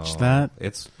not watched that?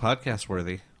 It's podcast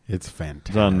worthy. It's It's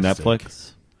fantastic. on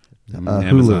Netflix.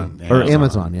 Amazon. Hulu. Or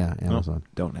Amazon, yeah. Amazon. Oh,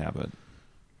 don't have it.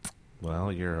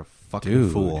 Well, you're a fucking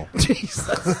Dude. fool.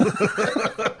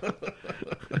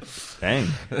 Dang.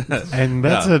 And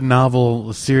that's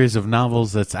a series of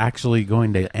novels that's actually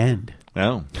going to end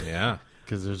Oh. Yeah.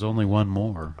 because there's only one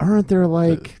more. Aren't there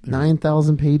like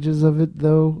 9,000 pages of it,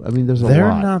 though? I mean, there's a They're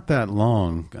lot. not that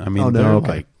long. I mean, Oh, no, they're okay.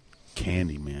 like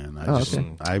Candyman.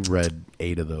 okay. I read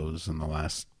 8 of those in the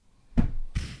last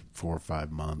 4 or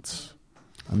 5 months.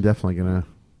 I'm definitely going to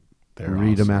They're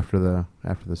read them awesome.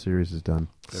 after the series is done.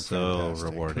 They're So fantastic.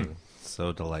 rewarding.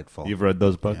 So delightful. You've read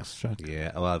those books, Chuck?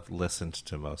 Yeah. Well, I've listened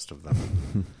to most of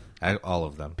them. All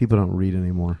of them. People don't read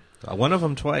anymore. One of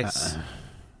them twice.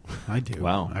 I do.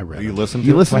 Wow. I read You it. listen to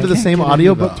You it? listen to the Can't same get into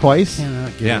audiobook the- twice? I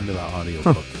cannot get Yeah. into the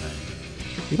audiobook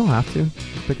thing. You don't have to.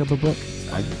 Just pick up a book.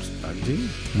 I do. You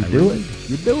I do read it.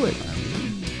 You do it.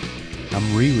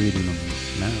 I'm rereading them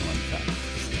now. In fact.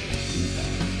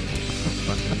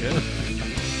 Fucking good.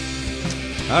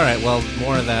 All right. Well,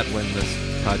 more of that when this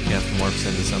podcast morphs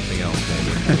into something else,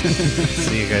 maybe.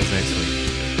 See you guys next week.